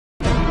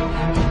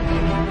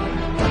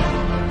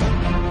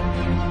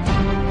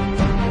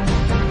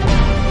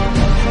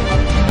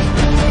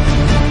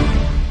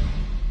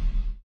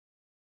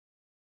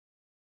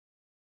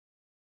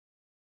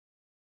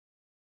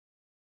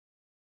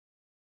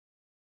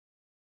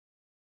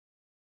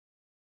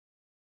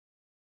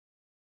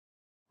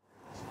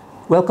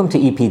Welcome to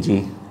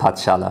EPG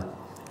Pathshala.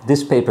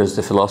 This paper is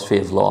the philosophy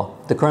of law.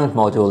 The current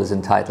module is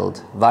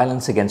entitled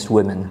Violence Against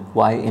Women,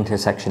 Why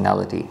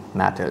Intersectionality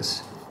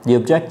Matters. The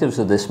objectives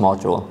of this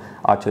module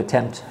are to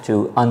attempt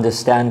to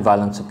understand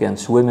violence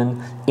against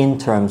women in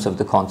terms of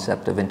the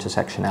concept of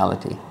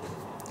intersectionality.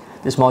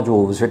 This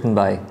module was written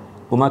by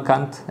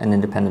Umakant, an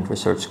independent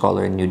research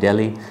scholar in New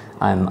Delhi.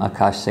 I'm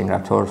Akash Singh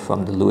Rathore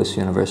from the Lewis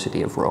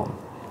University of Rome.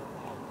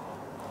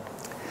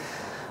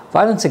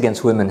 Violence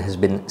against women has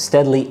been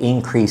steadily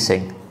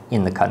increasing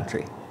in the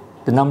country.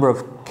 The number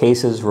of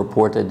cases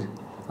reported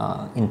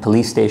in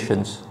police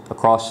stations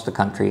across the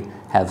country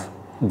have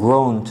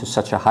grown to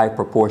such a high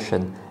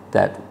proportion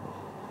that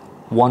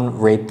one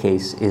rape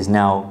case is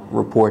now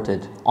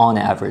reported on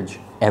average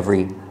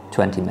every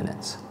 20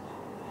 minutes.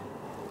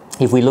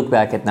 If we look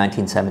back at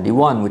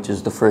 1971, which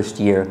is the first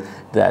year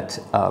that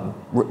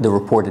the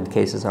reported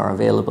cases are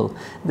available,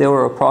 there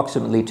were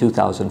approximately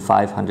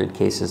 2,500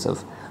 cases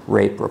of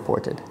rape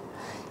reported.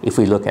 If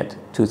we look at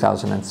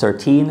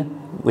 2013,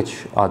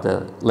 which are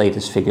the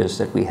latest figures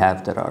that we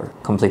have that are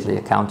completely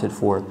accounted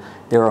for,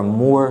 there are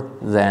more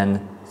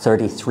than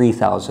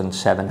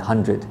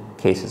 33,700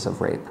 cases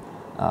of rape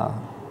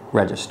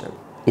registered.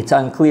 It's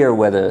unclear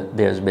whether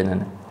there's been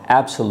an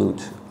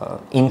absolute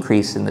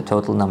increase in the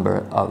total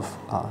number of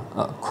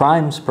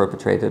crimes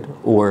perpetrated,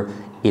 or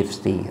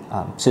if the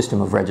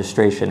system of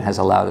registration has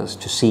allowed us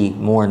to see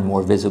more and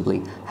more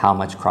visibly how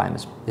much crime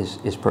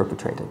is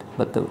perpetrated.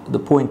 But the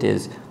point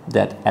is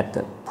that at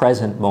the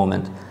present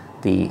moment,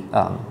 the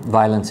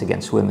violence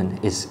against women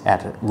is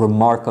at a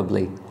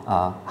remarkably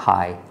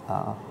high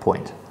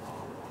point.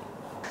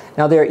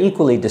 Now, there are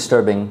equally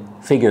disturbing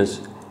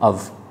figures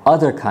of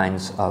other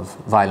kinds of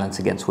violence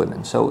against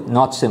women, so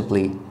not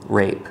simply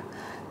rape.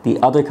 The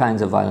other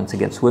kinds of violence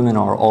against women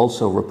are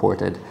also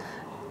reported,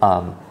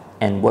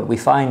 and what we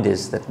find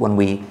is that when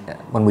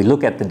we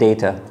look at the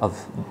data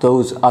of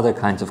those other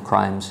kinds of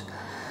crimes,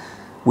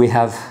 we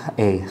have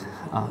a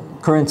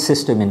current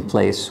system in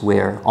place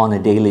where on a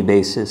daily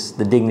basis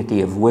the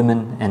dignity of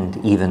women and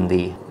even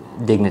the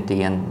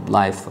dignity and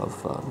life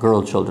of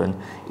girl children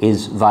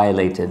is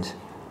violated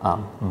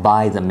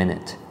by the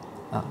minute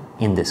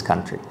in this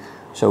country.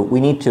 So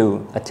we need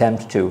to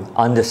attempt to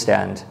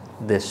understand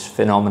this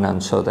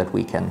phenomenon so that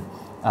we can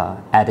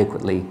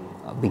adequately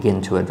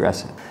begin to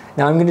address it.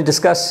 Now, I'm going to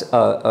discuss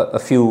a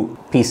few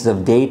pieces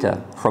of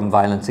data from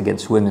violence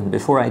against women.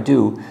 Before I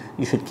do,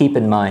 you should keep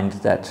in mind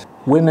that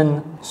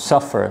women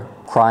suffer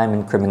crime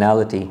and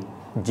criminality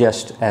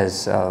just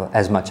as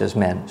much as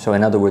men. So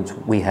in other words,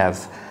 we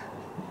have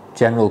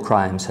general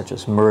crimes such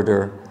as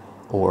murder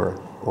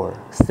or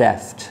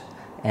theft,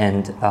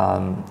 and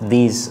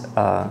these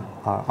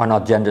are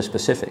not gender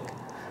specific.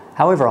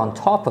 However, on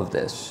top of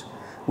this,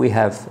 we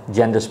have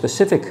gender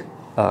specific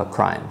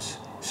crimes.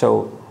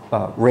 So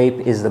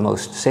rape is the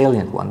most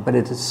salient one, but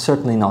it is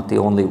certainly not the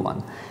only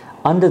one.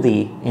 Under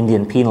the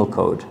Indian Penal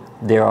Code,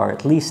 there are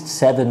at least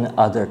 7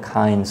 other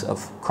kinds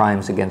of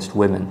crimes against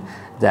women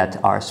that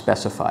are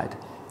specified.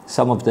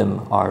 Some of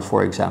them are,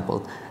 for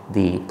example,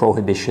 the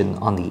prohibition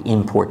on the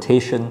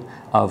importation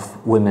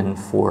of women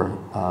for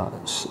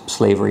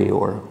slavery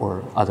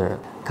or other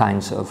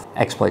kinds of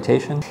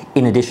exploitation.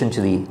 In addition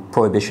to the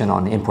prohibition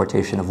on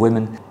importation of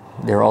women,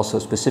 there are also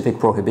specific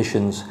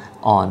prohibitions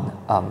on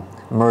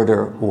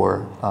murder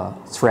or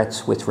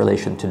threats with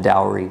relation to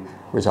dowry,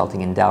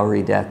 resulting in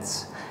dowry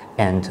deaths,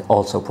 and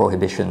also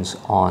prohibitions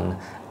on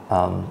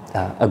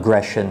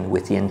aggression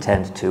with the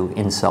intent to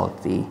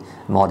insult the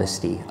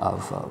modesty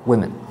of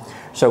women.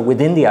 So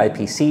within the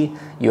IPC,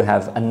 you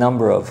have a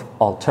number of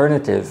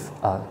alternative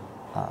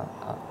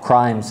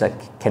crimes that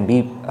can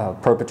be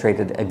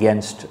perpetrated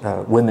against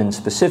women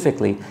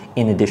specifically,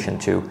 in addition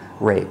to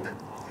rape.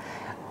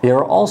 There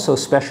are also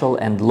special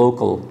and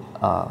local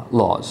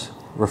laws,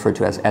 referred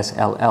to as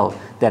SLL,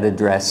 that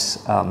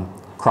address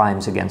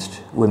crimes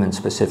against women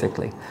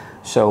specifically.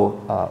 So,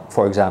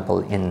 for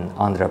example, in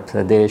Andhra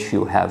Pradesh,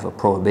 you have a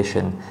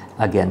prohibition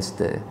against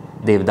the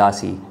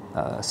Devdasi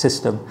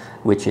system,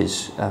 which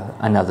is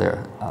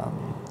another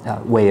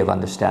way of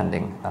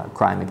understanding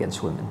crime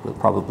against women. We'll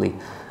probably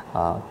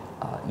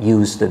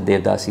use the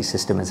Devdasi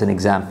system as an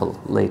example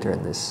later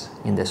in this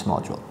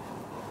module.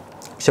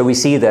 So we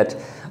see that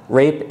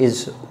rape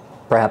is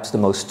perhaps the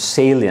most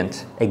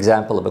salient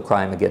example of a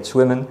crime against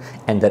women,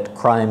 and that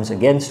crimes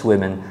against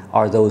women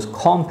are those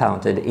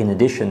compounded in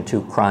addition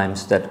to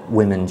crimes that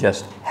women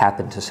just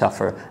happen to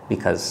suffer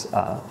because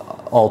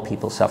all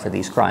people suffer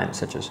these crimes,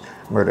 such as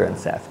murder and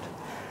theft.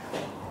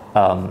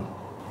 Now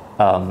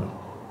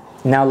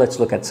let's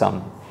look at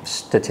some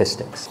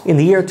statistics. In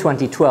the year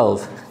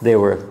 2012, there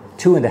were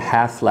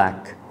 2.5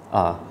 lakh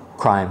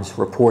crimes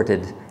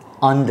reported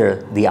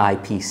under the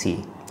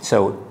IPC.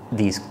 So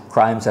these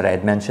crimes that I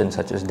had mentioned,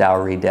 such as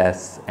dowry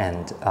death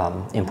and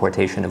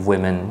importation of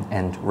women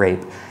and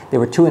rape, there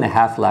were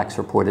 2.5 lakhs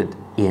reported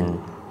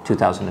in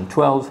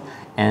 2012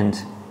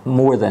 and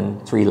more than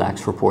 3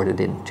 lakhs reported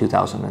in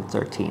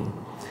 2013.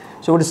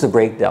 So what is the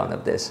breakdown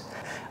of this?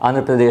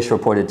 Andhra Pradesh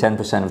reported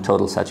 10% of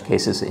total such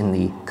cases in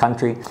the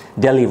country.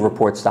 Delhi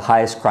reports the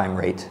highest crime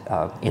rate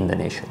in the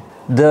nation.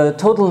 The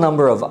total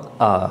number of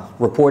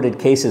reported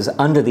cases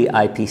under the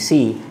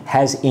IPC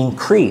has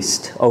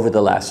increased over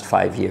the last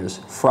 5 years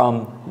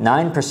from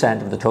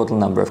 9% of the total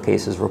number of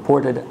cases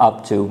reported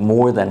up to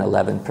more than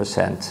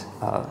 11%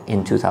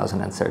 in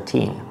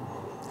 2013.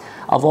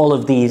 Of all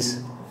of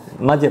these,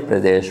 Madhya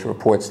Pradesh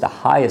reports the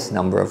highest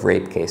number of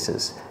rape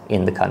cases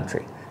in the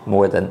country,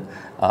 more than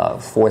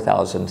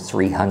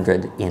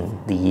 4,300 in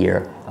the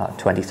year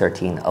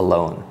 2013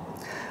 alone.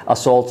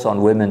 Assaults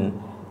on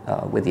women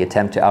with the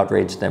attempt to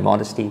outrage their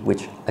modesty,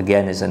 which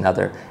again is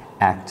another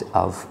act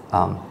of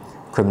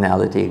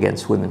criminality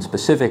against women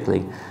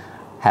specifically,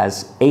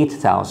 has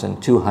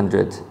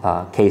 8,200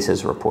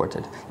 cases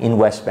reported. In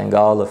West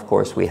Bengal, of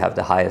course, we have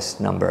the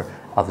highest number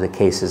of the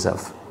cases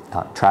of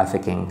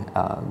trafficking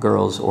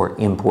girls or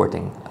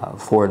importing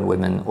foreign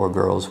women or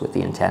girls with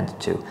the intent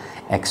to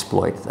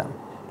exploit them.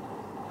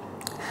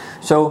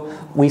 So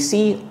we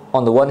see,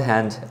 on the one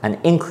hand, an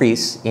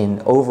increase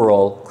in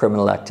overall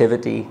criminal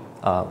activity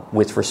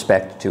with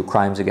respect to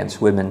crimes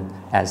against women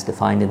as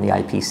defined in the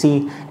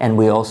IPC, and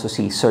we also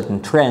see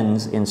certain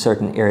trends in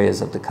certain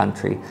areas of the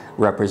country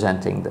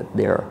representing that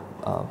there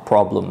are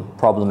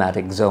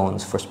problematic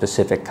zones for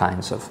specific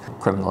kinds of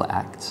criminal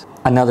acts.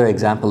 Another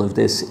example of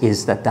this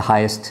is that the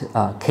highest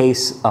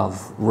case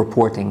of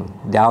reporting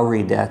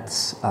dowry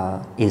deaths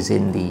is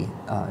in the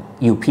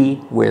UP,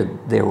 where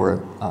there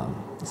were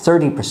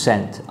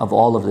 30% of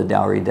all of the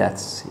dowry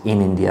deaths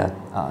in India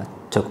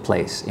took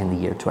place in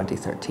the year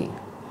 2013.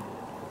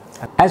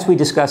 As we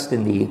discussed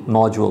in the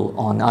module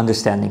on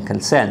understanding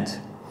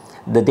consent,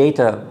 the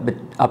data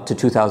up to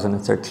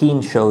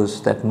 2013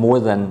 shows that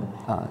more than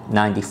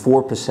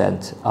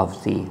 94%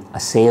 of the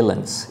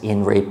assailants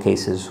in rape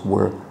cases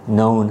were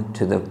known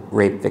to the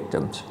rape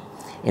victims.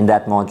 In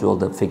that module,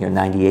 the figure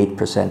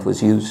 98%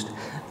 was used.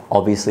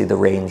 Obviously, the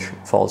range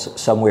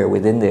falls somewhere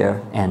within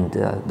there, and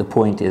the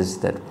point is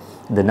that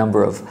the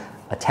number of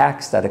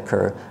attacks that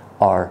occur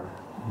are,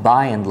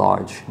 by and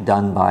large,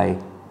 done by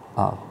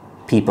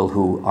people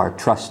who are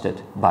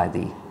trusted by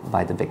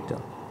the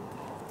victim.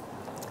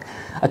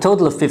 A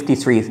total of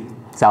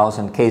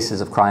 53,000 cases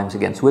of crimes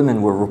against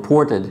women were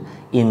reported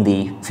in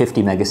the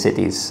 50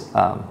 megacities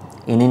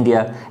in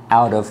India,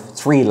 out of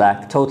 3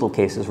 lakh total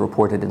cases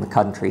reported in the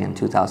country in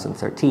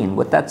 2013.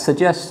 What that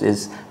suggests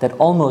is that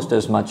almost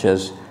as much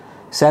as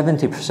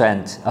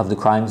 70% of the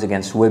crimes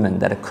against women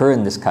that occur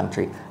in this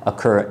country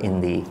occur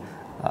in the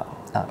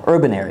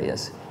urban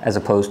areas, as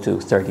opposed to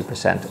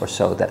 30% or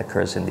so that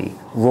occurs in the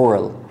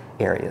rural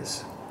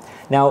areas.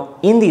 Now,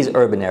 in these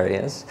urban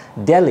areas,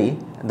 Delhi,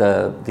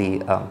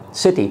 the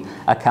city,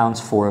 accounts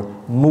for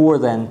more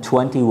than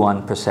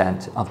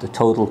 21% of the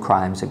total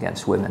crimes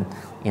against women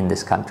in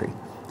this country,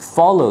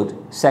 followed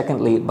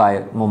secondly by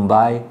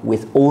Mumbai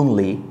with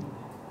only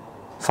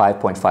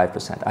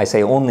 5.5%. I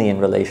say only in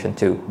relation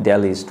to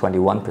Delhi's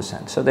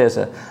 21%. So there's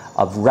a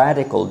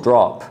radical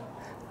drop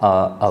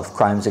of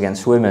crimes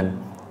against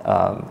women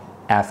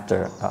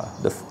after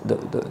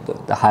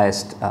the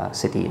highest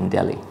city in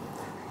Delhi.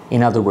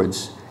 In other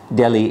words,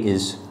 Delhi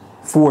is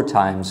 4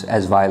 times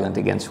as violent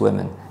against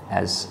women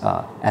as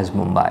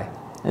Mumbai.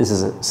 This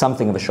is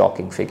something of a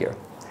shocking figure.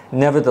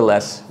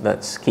 Nevertheless,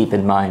 let's keep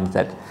in mind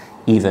that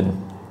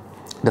even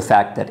the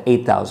fact that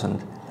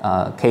 8,000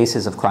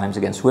 cases of crimes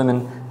against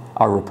women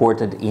are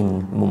reported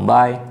in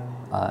Mumbai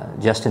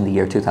just in the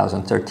year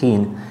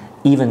 2013,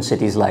 even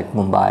cities like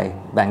Mumbai,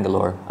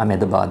 Bangalore,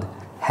 Ahmedabad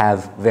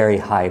have very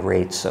high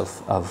rates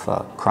of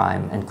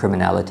crime and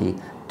criminality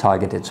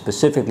targeted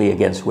specifically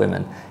against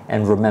women.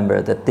 And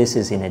remember that this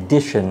is in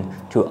addition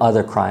to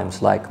other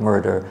crimes like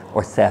murder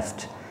or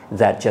theft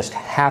that just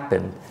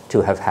happen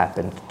to have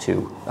happened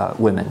to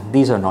women.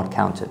 These are not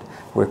counted.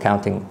 We're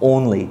counting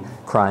only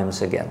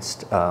crimes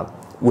against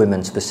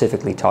women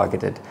specifically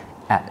targeted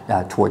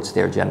towards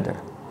their gender.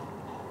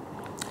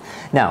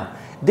 Now,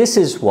 this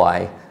is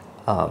why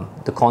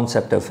the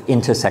concept of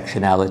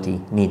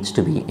intersectionality needs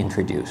to be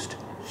introduced.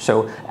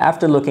 So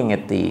after looking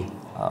at the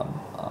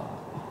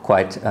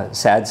quite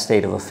sad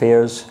state of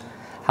affairs,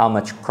 how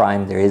much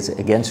crime there is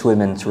against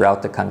women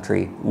throughout the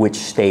country, which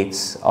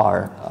states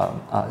are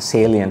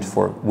salient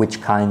for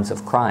which kinds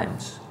of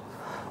crimes.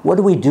 What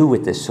do we do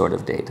with this sort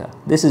of data?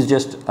 This is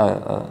just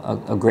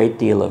a great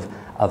deal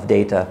of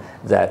data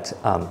that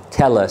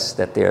tell us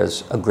that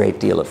there's a great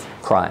deal of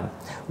crime.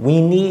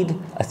 We need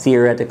a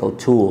theoretical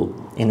tool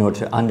in order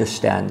to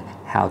understand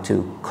how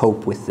to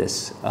cope with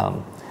this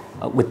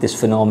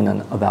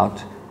phenomenon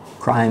about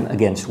crime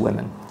against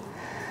women.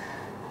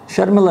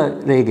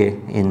 Sharmila Rege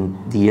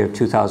in the year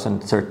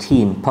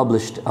 2013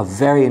 published a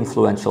very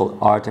influential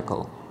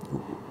article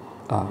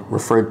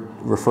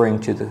referring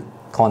to the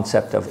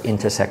concept of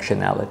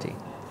intersectionality.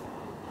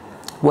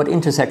 What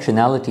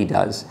intersectionality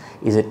does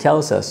is it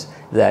tells us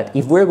that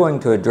if we're going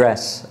to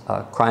address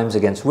crimes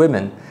against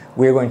women,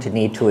 we're going to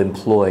need to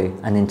employ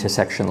an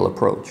intersectional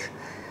approach.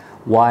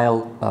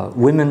 While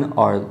women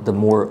are the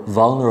more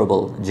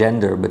vulnerable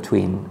gender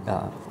between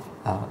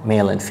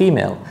male and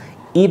female,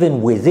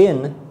 even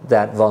within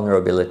that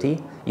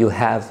vulnerability, you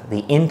have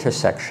the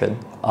intersection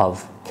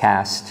of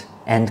caste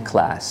and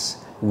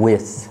class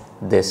with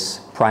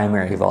this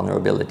primary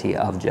vulnerability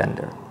of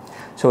gender.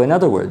 So in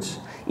other words,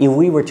 if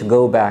we were to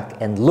go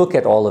back and look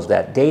at all of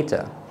that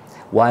data,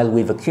 while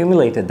we've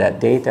accumulated that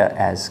data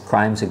as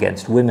crimes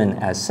against women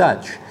as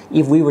such,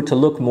 if we were to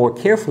look more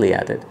carefully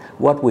at it,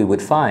 what we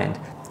would find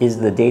is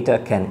the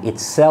data can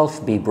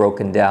itself be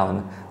broken down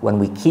when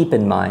we keep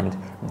in mind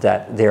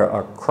that there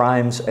are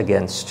crimes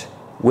against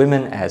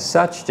women as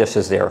such, just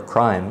as there are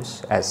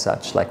crimes as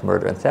such like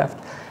murder and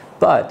theft,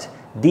 but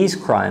these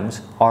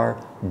crimes are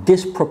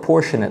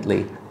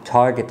disproportionately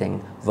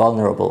targeting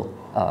vulnerable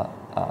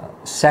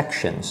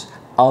sections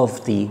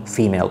of the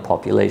female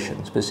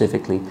population,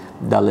 specifically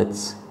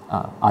Dalits,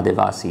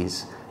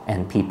 Adivasis,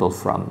 and people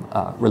from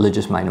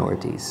religious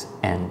minorities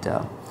and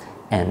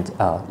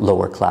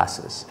lower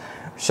classes.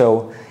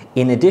 So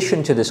in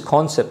addition to this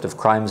concept of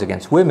crimes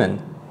against women,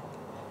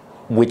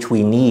 which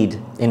we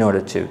need in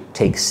order to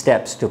take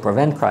steps to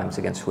prevent crimes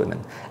against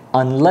women,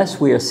 unless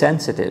we are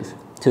sensitive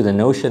to the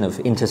notion of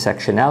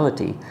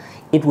intersectionality,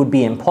 it would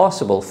be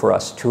impossible for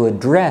us to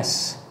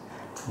address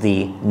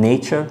the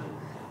nature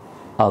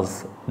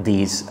of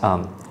these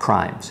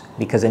crimes,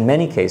 because in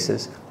many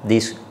cases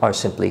these are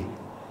simply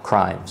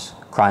crimes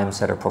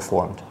that are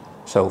performed.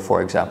 So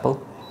for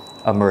example,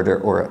 a murder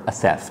or a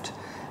theft.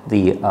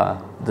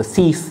 The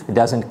thief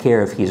doesn't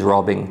care if he's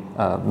robbing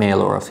a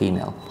male or a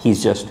female.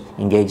 He's just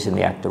engaged in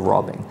the act of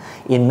robbing.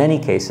 In many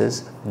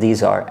cases,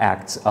 these are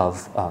acts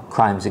of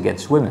crimes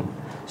against women.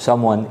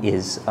 Someone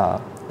is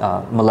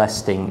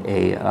molesting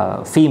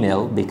a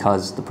female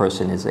because the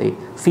person is a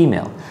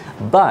female.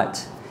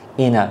 But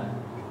in a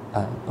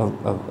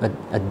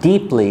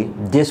deeply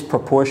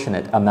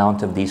disproportionate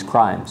amount of these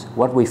crimes,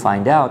 what we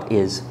find out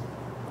is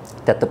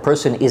that the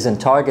person isn't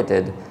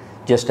targeted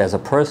just as a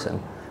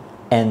person,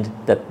 and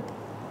that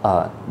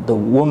the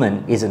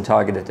woman isn't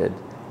targeted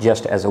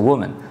just as a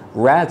woman.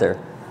 Rather,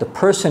 the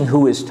person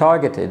who is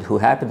targeted, who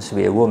happens to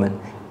be a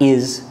woman,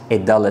 is a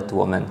Dalit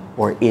woman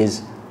or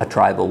is a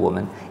tribal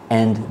woman,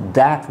 and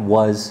that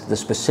was the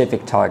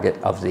specific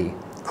target of the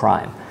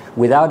crime.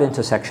 Without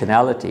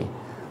intersectionality,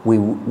 we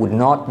would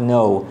not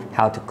know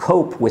how to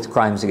cope with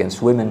crimes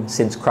against women,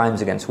 since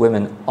crimes against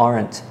women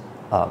aren't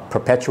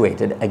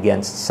perpetuated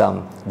against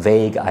some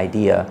vague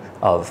idea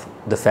of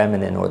the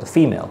feminine or the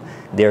female.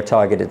 They're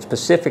targeted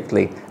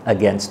specifically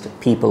against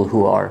people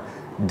who are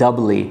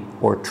doubly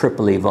or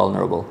triply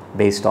vulnerable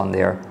based on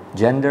their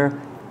gender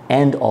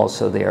and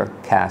also their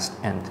caste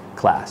and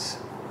class.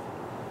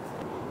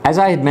 As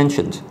I had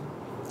mentioned,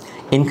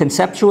 in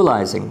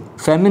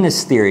conceptualizing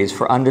feminist theories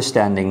for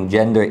understanding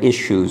gender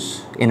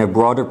issues in a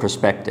broader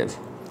perspective,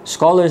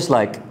 scholars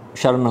like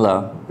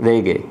Sharmila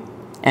Rege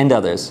and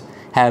others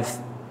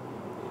have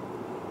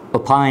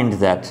opined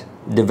that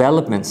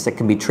developments that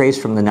can be traced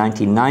from the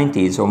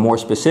 1990s, or more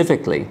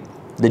specifically,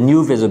 the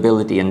new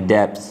visibility and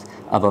depth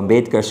of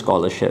Ambedkar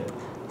scholarship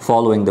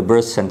following the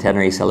birth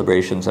centenary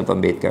celebrations of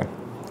Ambedkar,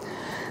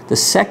 the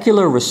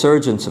secular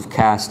resurgence of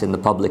caste in the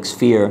public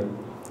sphere,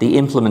 the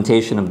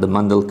implementation of the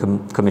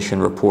Mandal Commission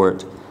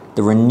report,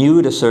 the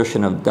renewed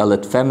assertion of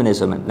Dalit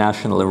feminism at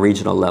national and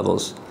regional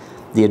levels,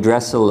 the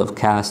addressal of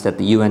caste at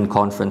the UN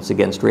Conference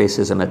Against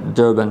Racism at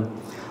Durban,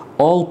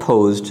 all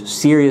posed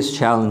serious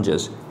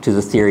challenges to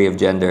the theory of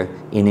gender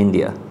in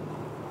India.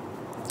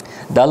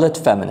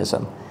 Dalit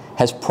feminism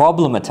has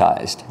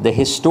problematized the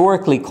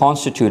historically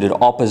constituted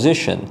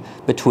opposition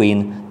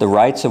between the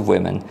rights of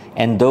women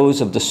and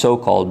those of the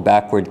so-called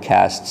backward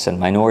castes and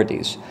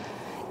minorities.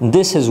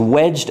 This has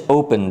wedged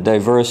open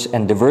diverse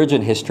and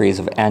divergent histories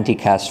of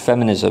anti-caste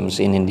feminisms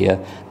in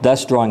India,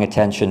 thus drawing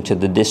attention to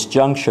the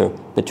disjuncture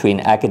between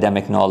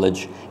academic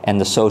knowledge and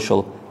the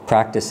social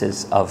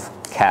practices of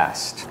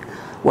caste.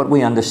 What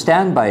we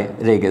understand by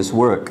Rege's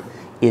work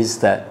is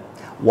that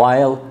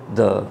while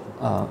the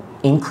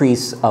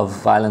increase of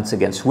violence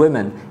against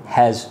women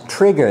has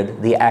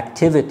triggered the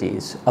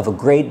activities of a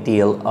great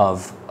deal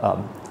of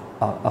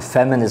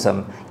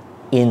feminism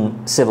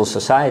in civil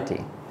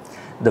society,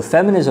 the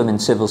feminism in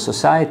civil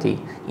society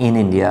in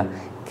India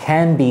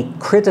can be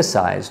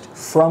criticized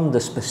from the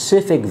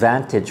specific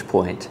vantage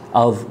point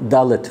of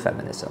Dalit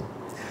feminism.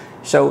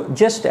 So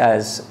just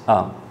as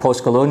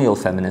post-colonial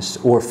feminists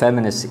or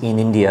feminists in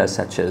India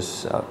such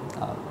as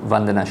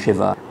Vandana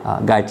Shiva,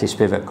 Gayatri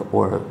Spivak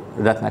or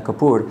Ratna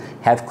Kapoor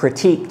have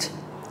critiqued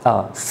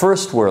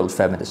first world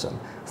feminism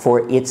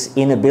for its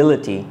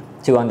inability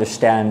to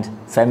understand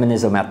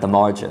feminism at the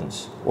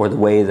margins, or the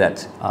way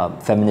that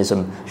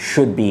feminism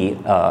should be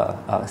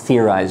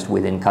theorized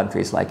within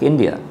countries like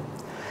India.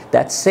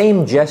 That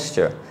same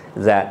gesture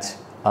that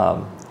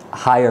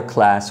higher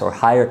class or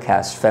higher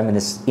caste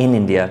feminists in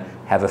India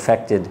have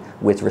affected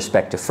with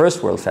respect to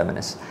first world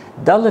feminists,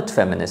 Dalit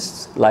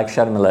feminists like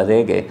Sharmila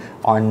Rege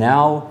are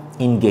now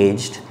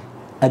engaged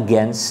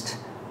against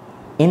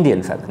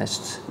Indian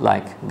feminists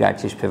like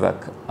Gayatri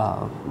Spivak,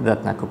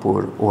 Ratna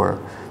Kapoor or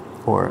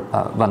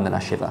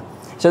Vandana Shiva.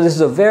 So this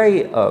is a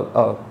very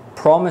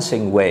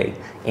promising way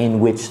in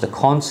which the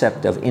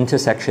concept of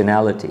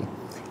intersectionality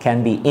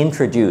can be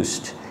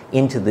introduced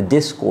into the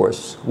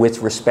discourse with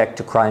respect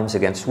to crimes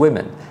against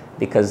women,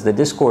 because the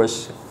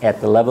discourse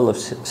at the level of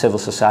civil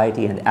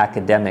society and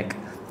academic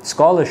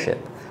scholarship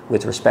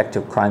with respect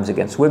to crimes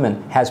against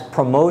women has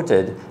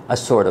promoted a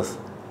sort of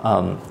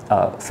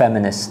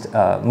feminist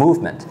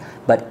movement.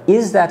 But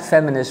is that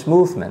feminist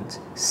movement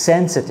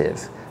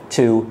sensitive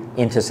to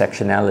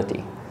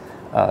intersectionality?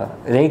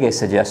 Rege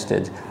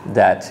suggested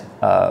that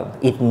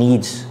it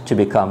needs to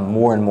become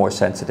more and more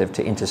sensitive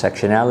to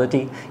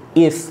intersectionality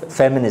if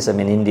feminism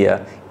in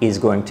India is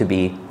going to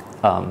be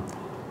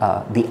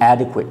the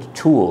adequate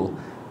tool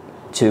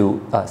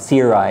to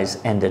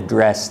theorize and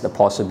address the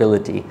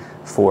possibility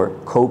for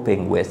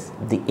coping with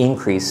the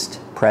increased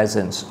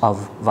presence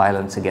of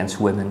violence against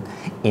women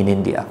in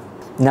India.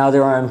 Now,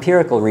 there are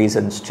empirical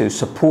reasons to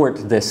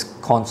support this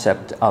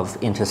concept of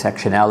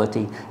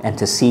intersectionality and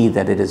to see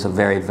that it is a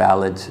very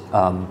valid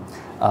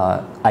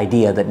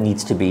idea that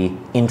needs to be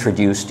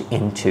introduced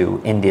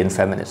into Indian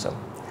feminism.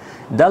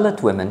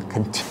 Dalit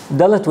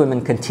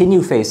women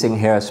continue facing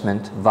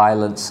harassment,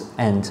 violence,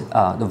 and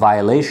the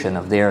violation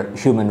of their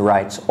human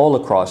rights all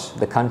across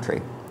the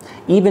country.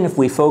 Even if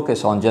we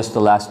focus on just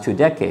the last 2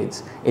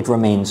 decades, it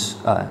remains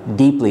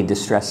deeply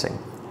distressing,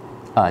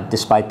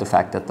 despite the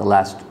fact that the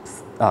last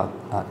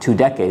 2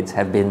 decades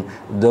have been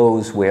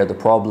those where the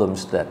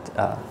problems that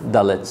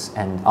Dalits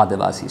and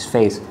Adivasis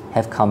face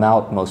have come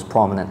out most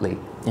prominently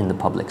in the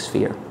public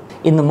sphere.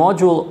 In the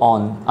module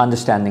on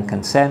understanding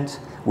consent,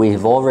 we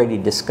have already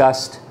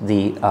discussed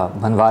the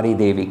Banwari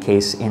Devi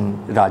case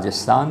in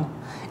Rajasthan,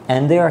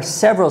 and there are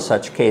several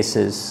such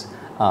cases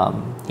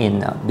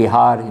in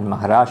Bihar, in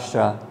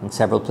Maharashtra, in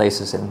several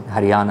places in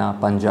Haryana,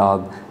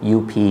 Punjab,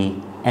 UP,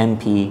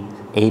 MP,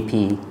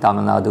 AP,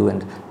 Tamil Nadu,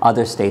 and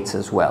other states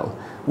as well.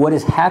 What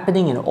is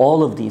happening in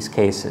all of these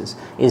cases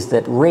is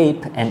that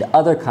rape and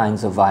other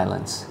kinds of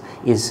violence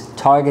is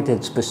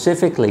targeted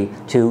specifically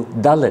to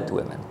Dalit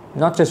women,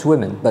 not just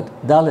women, but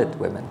Dalit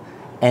women,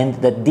 and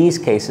that these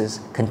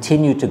cases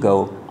continue to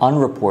go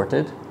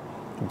unreported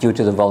due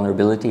to the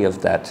vulnerability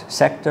of that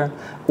sector,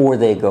 or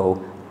they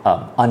go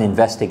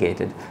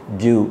uninvestigated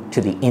due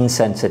to the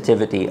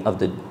insensitivity of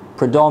the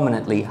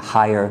predominantly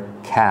higher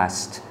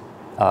castes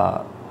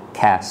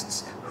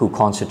who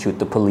constitute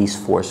the police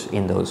force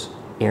in those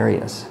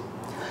areas.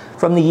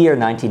 From the year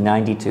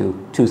 1990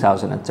 to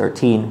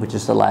 2013, which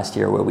is the last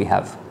year where we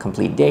have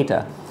complete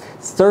data,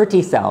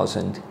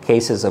 30,000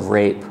 cases of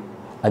rape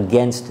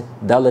against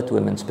Dalit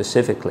women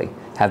specifically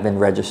have been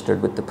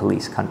registered with the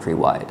police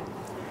countrywide.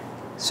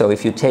 So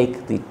if you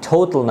take the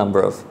total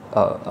number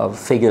of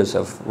figures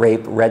of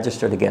rape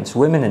registered against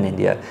women in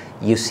India,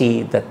 you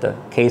see that the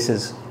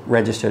cases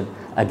registered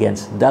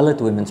against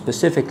Dalit women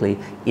specifically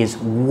is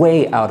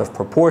way out of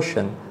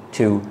proportion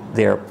to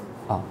the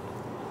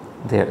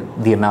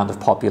amount of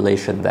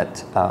population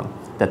that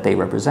they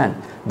represent.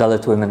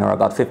 Dalit women are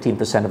about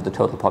 15% of the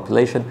total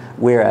population,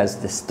 whereas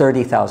this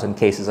 30,000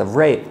 cases of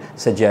rape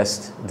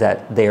suggests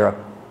that they are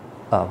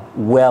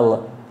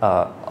well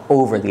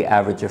over the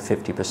average of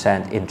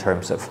 50% in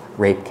terms of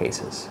rape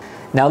cases.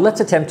 Now let's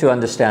attempt to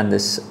understand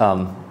this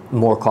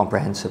more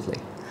comprehensively.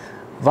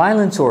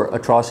 Violence or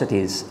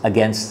atrocities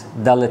against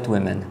Dalit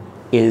women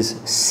is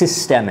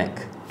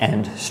systemic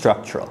and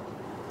structural.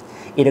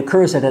 It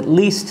occurs at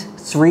least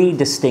 3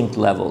 distinct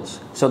levels.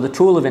 So the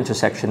tool of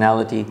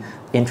intersectionality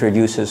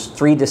introduces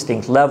 3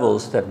 distinct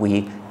levels that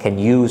we can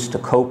use to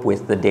cope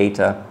with the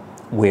data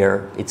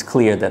where it's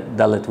clear that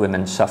Dalit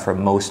women suffer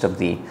most of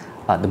the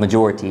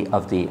majority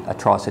of the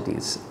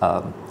atrocities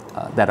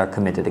that are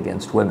committed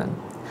against women.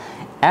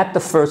 At the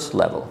first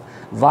level,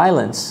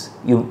 violence,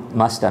 you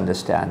must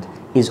understand,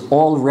 is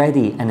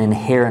already an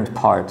inherent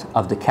part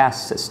of the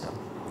caste system.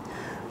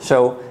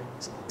 So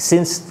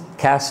since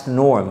caste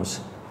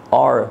norms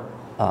are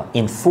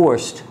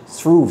enforced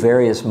through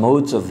various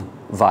modes of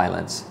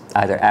violence,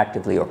 either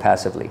actively or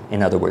passively,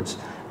 in other words,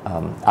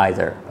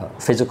 either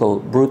physical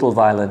brutal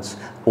violence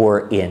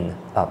or in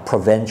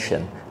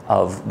prevention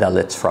of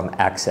Dalits from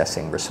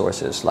accessing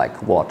resources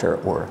like water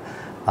or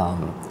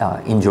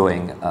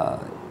enjoying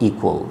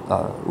equal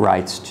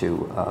rights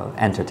to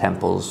enter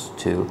temples,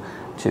 to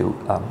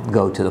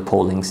go to the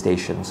polling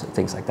stations,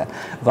 things like that.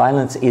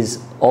 Violence is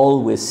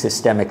always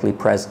systemically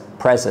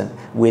present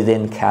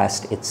within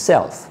caste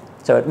itself.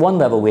 So at one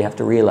level we have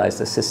to realize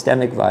the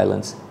systemic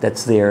violence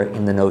that's there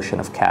in the notion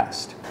of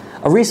caste.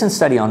 A recent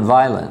study on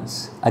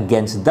violence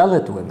against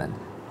Dalit women,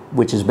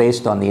 which is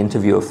based on the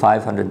interview of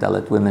 500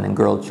 Dalit women and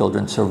girl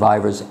children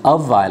survivors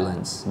of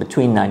violence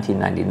between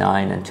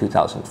 1999 and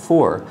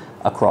 2004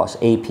 across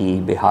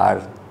AP,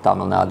 Bihar,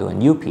 Tamil Nadu,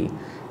 and UP,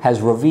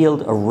 has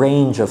revealed a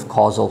range of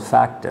causal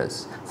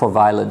factors for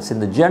violence in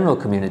the general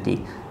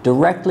community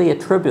directly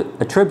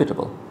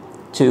attributable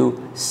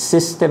to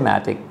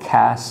systematic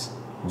caste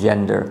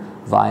gender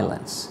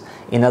violence.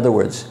 In other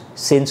words,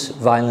 since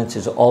violence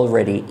is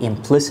already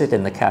implicit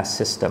in the caste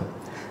system,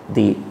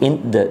 the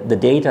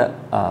data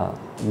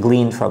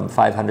gleaned from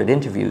 500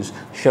 interviews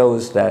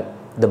shows that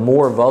the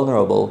more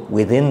vulnerable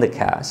within the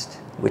caste,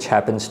 which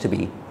happens to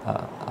be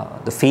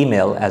the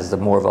female as the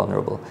more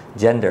vulnerable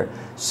gender,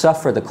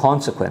 suffer the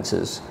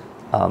consequences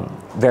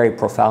very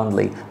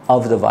profoundly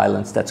of the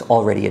violence that's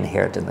already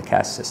inherent in the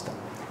caste system.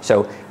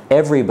 So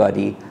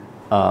everybody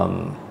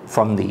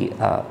from the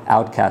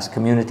outcast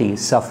community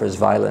suffers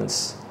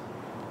violence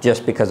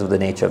just because of the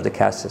nature of the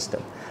caste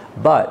system.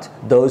 But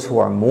those who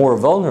are more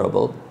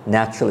vulnerable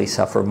naturally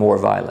suffer more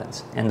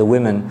violence. And the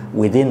women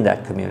within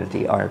that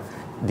community are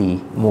the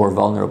more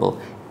vulnerable,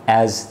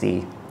 as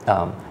the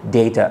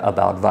data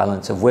about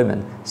violence of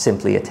women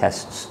simply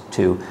attests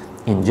to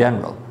in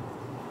general.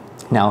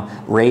 Now,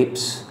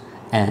 rapes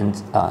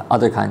and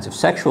other kinds of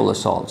sexual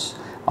assaults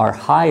are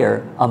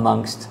higher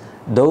amongst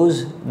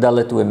those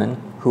Dalit women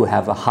who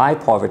have a high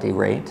poverty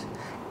rate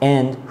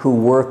and who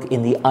work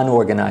in the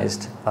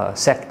unorganized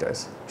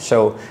sectors.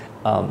 So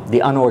the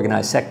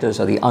unorganized sectors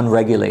are the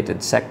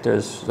unregulated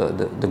sectors,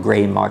 the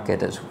gray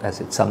market as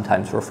it's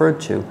sometimes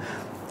referred to.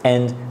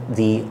 And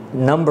the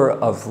number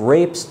of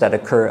rapes that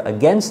occur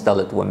against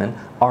Dalit women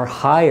are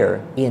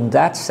higher in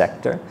that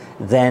sector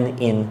than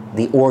in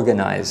the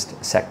organized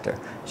sector.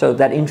 So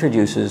that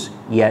introduces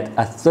yet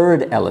a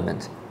third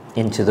element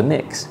into the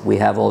mix. We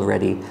have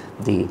already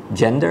the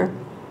gender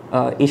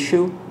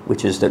issue,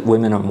 which is that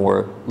women are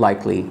more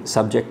likely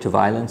subject to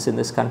violence in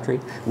this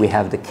country. We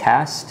have the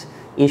caste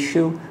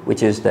issue,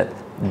 which is that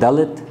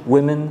Dalit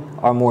women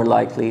are more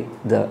likely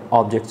the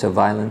objects of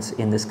violence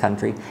in this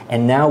country.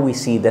 And now we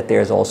see that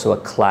there's also a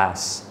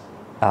class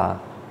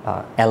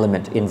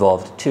element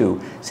involved too,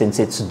 since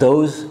it's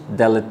those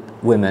Dalit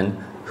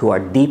women who are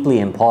deeply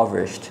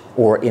impoverished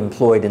or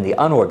employed in the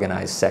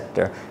unorganized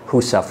sector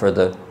who suffer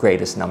the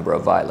greatest number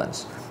of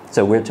violence.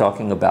 So we're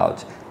talking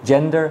about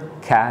gender,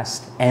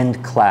 caste,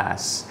 and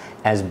class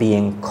as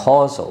being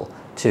causal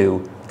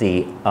to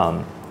the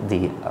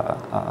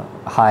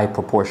high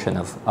proportion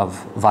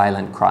of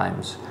violent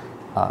crimes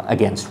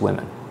against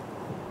women.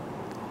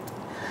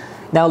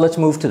 Now let's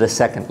move to the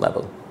second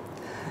level.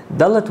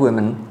 Dalit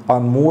women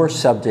are more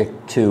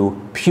subject to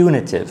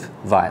punitive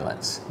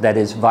violence, that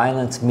is,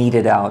 violence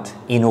meted out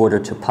in order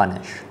to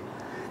punish,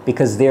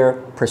 because they're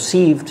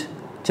perceived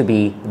to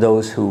be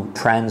those who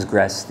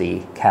transgress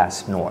the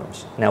caste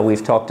norms. Now,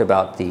 we've talked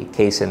about the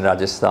case in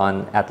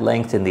Rajasthan at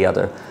length in the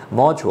other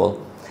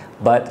module,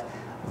 but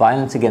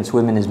violence against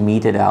women is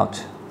meted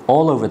out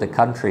all over the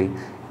country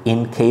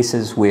in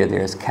cases where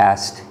there's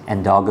caste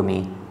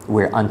endogamy,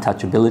 where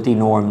untouchability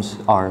norms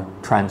are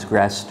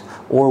transgressed,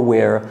 or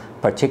where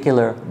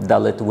particular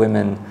Dalit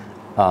women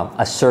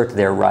assert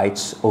their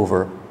rights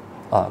over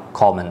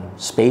common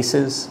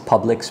spaces,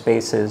 public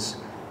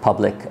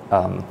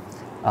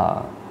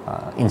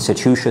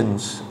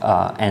institutions,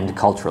 and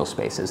cultural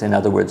spaces. In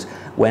other words,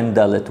 when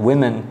Dalit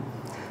women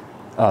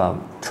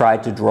try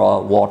to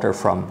draw water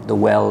from the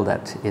well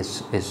that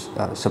is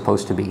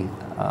supposed to be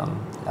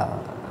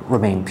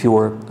remain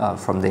pure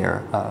from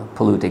their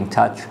polluting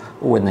touch,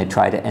 or when they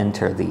try to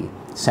enter the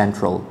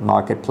central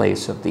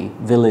marketplace of the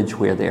village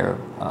where they're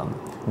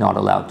not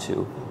allowed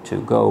to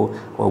go,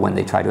 or when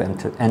they try to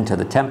enter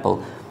the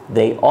temple,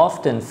 they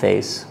often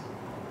face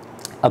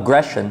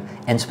aggression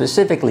and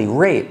specifically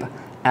rape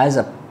as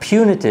a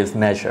punitive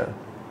measure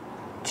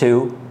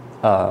to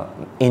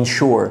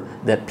ensure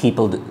that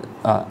people,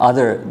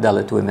 other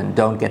Dalit women,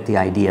 don't get the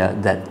idea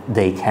that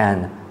they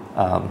can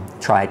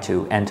try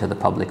to enter the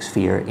public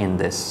sphere in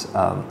this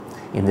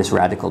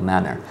radical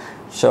manner.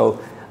 So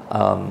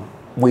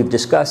we've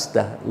discussed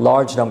the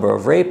large number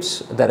of rapes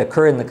that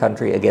occur in the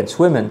country against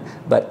women,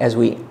 but as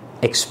we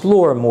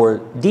explore more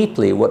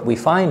deeply, what we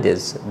find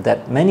is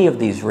that many of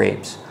these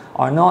rapes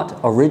are not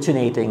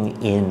originating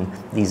in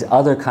these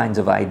other kinds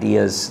of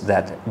ideas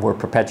that were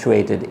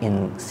perpetuated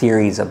in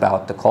theories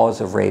about the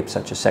cause of rape,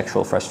 such as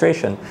sexual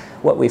frustration.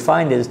 What we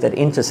find is that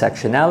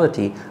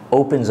intersectionality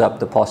opens up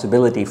the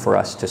possibility for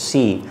us to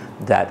see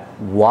that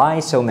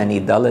why so many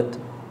Dalit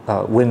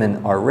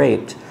women are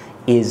raped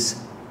is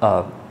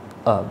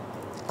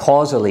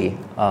causally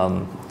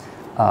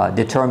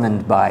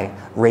determined by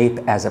rape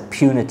as a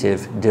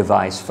punitive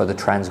device for the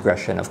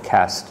transgression of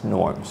caste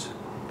norms.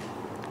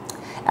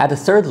 At a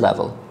third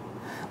level,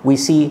 we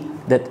see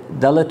that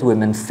Dalit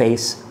women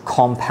face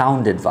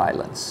compounded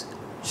violence.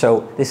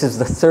 So this is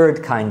the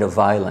third kind of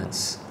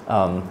violence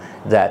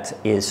that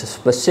is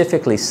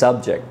specifically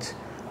subject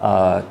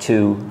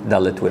to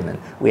Dalit women.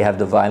 We have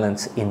the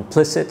violence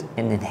implicit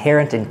and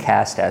inherent in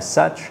caste as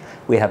such.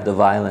 We have the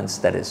violence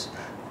that is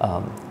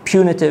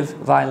punitive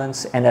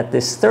violence. And at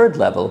this third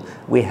level,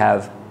 we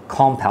have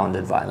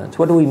compounded violence.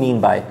 What do we mean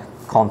by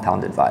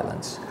compounded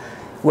violence?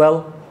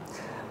 Well,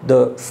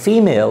 the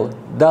female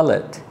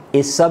Dalit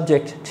is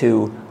subject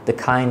to the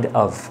kind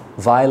of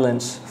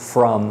violence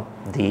from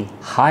the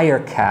higher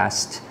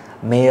caste,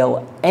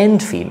 male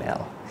and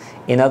female.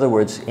 In other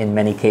words, in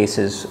many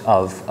cases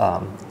of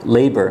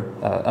labor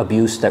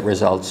abuse that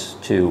results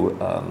to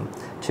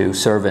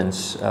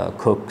servants,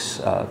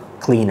 cooks,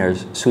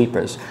 cleaners,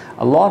 sweepers.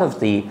 A lot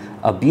of the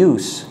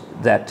abuse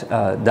that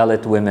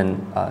Dalit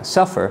women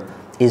suffer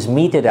is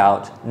meted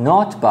out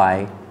not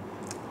by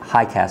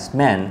high caste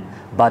men,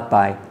 but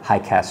by high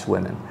caste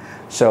women.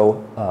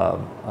 So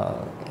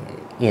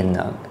in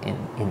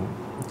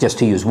just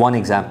to use one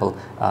example,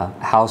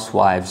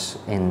 housewives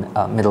in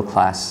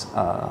middle-class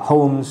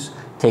homes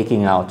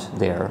taking out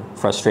their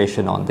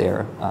frustration on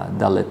their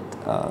Dalit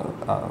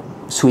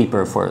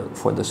sweeper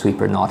for the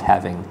sweeper not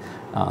having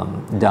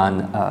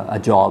done a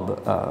job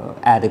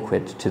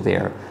adequate to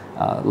their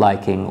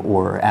liking,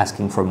 or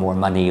asking for more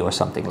money or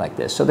something like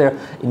this. So there are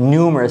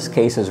numerous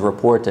cases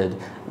reported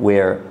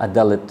where a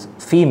Dalit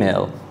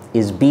female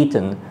is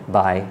beaten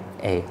by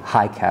a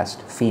high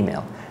caste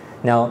female.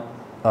 Now,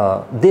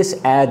 this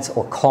adds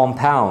or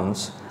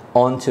compounds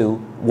onto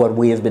what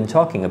we have been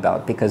talking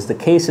about, because the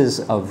cases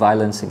of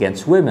violence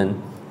against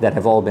women that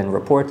have all been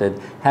reported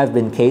have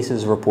been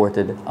cases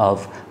reported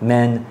of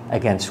men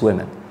against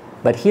women.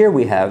 But here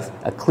we have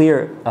a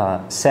clear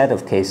set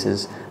of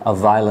cases of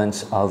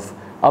violence of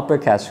upper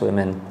caste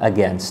women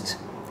against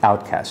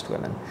outcast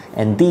women.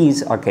 And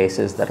these are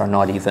cases that are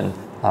not even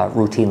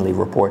routinely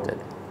reported.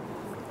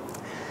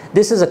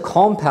 This is a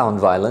compound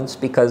violence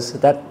because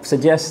that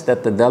suggests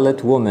that the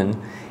Dalit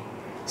woman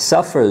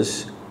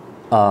suffers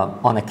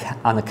on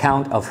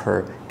account of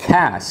her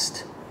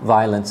caste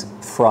violence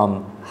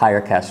from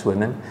higher caste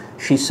women.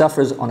 She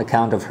suffers on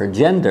account of her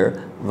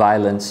gender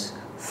violence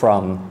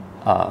from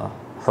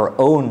her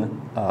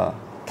own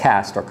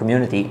caste or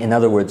community. In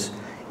other words,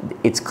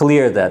 it's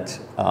clear that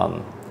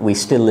we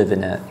still live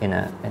in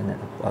a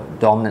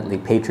dominantly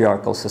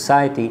patriarchal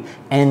society,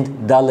 and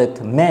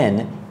Dalit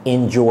men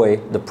enjoy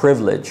the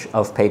privilege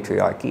of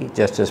patriarchy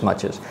just as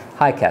much as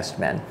high caste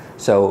men.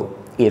 So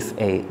if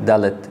a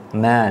Dalit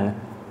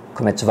man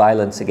commits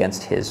violence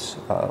against his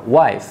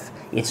wife,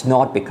 it's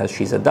not because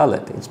she's a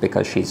Dalit, it's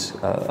because she's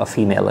a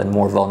female and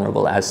more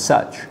vulnerable as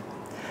such.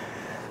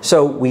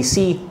 So we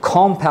see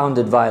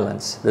compounded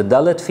violence. The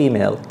Dalit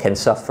female can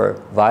suffer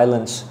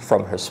violence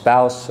from her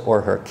spouse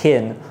or her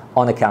kin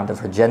on account of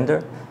her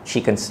gender.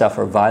 She can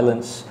suffer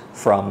violence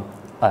from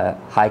a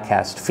high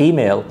caste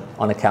female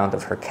on account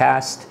of her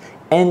caste,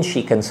 and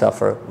she can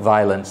suffer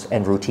violence,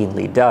 and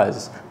routinely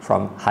does,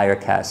 from higher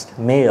caste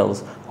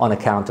males on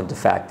account of the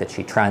fact that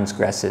she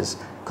transgresses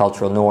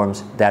cultural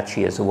norms, that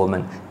she is a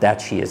woman, that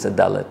she is a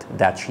Dalit,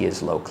 that she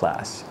is low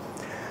class.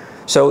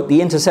 So the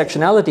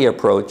intersectionality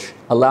approach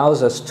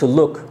allows us to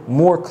look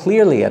more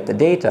clearly at the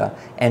data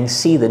and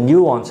see the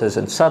nuances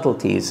and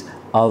subtleties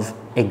of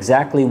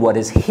exactly what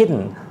is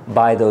hidden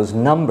by those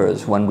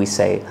numbers when we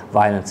say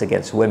violence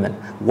against women.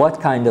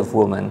 What kind of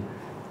woman,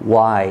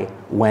 why,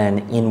 when,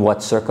 in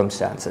what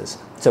circumstances.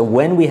 So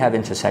when we have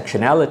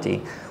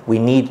intersectionality, we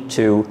need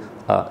to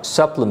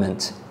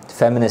supplement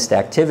feminist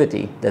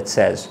activity that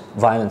says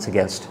violence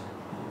against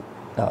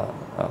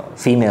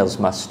females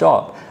must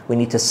stop. We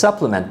need to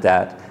supplement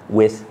that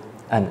with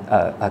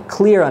a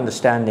clear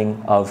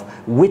understanding of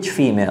which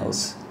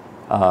females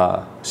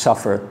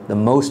suffer the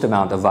most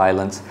amount of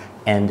violence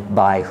and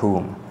by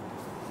whom.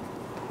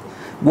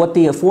 What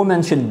the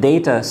aforementioned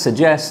data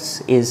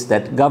suggests is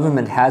that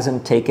government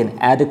hasn't taken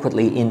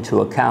adequately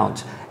into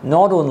account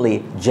not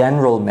only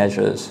general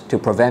measures to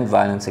prevent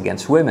violence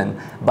against women,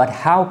 but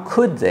how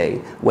could they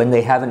when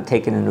they haven't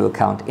taken into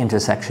account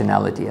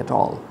intersectionality at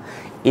all?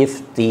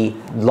 If the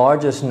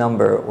largest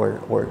number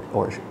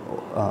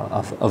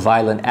of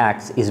violent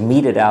acts is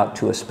meted out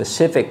to a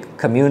specific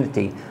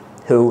community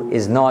who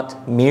is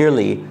not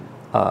merely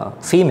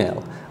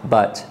female,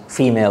 but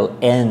female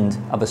and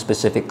of a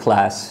specific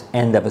class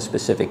and of a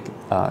specific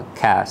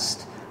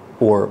caste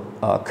or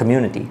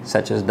community,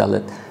 such as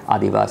Dalit,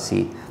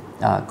 Adivasi,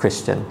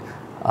 Christian,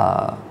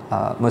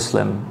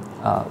 Muslim,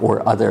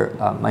 or other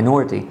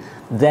minority,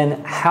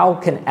 then how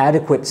can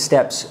adequate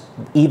steps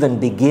even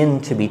begin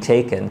to be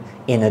taken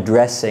in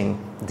addressing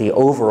the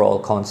overall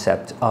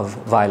concept of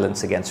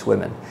violence against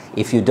women?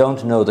 If you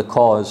don't know the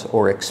cause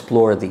or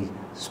explore the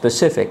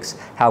specifics,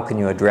 how can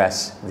you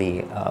address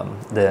the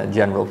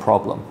general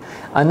problem?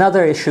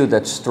 Another issue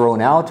that's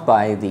thrown out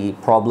by the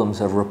problems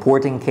of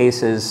reporting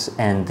cases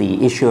and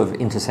the issue of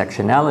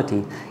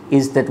intersectionality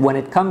is that when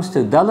it comes to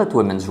Dalit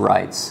women's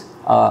rights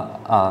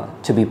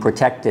to be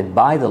protected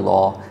by the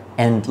law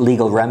and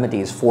legal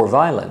remedies for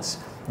violence,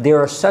 there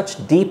are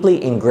such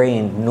deeply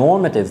ingrained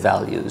normative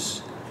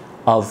values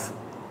of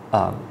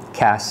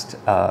caste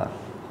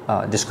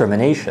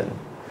discrimination,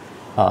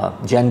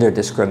 gender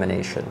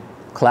discrimination,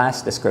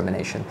 class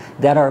discrimination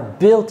that are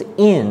built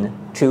in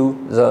to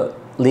the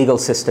legal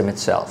system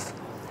itself.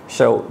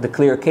 So the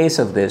clear case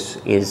of this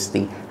is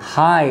the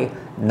high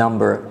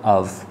number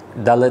of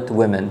Dalit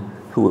women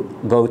who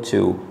go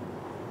to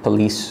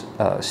police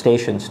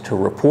stations to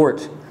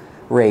report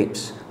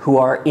rapes, who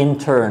are in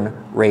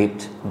turn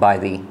raped by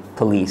the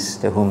police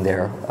to whom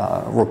they're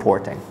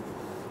reporting.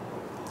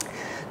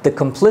 The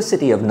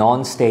complicity of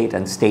non-state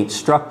and state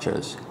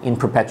structures in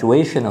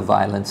perpetuation of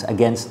violence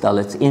against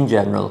Dalits in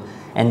general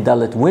and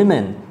Dalit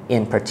women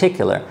in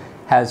particular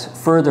has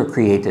further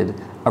created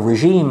a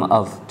regime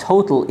of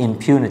total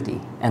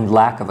impunity and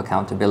lack of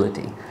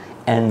accountability.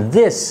 And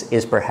this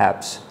is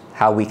perhaps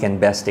how we can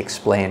best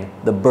explain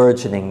the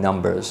burgeoning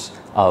numbers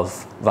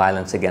of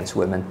violence against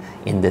women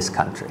in this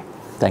country.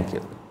 Thank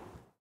you.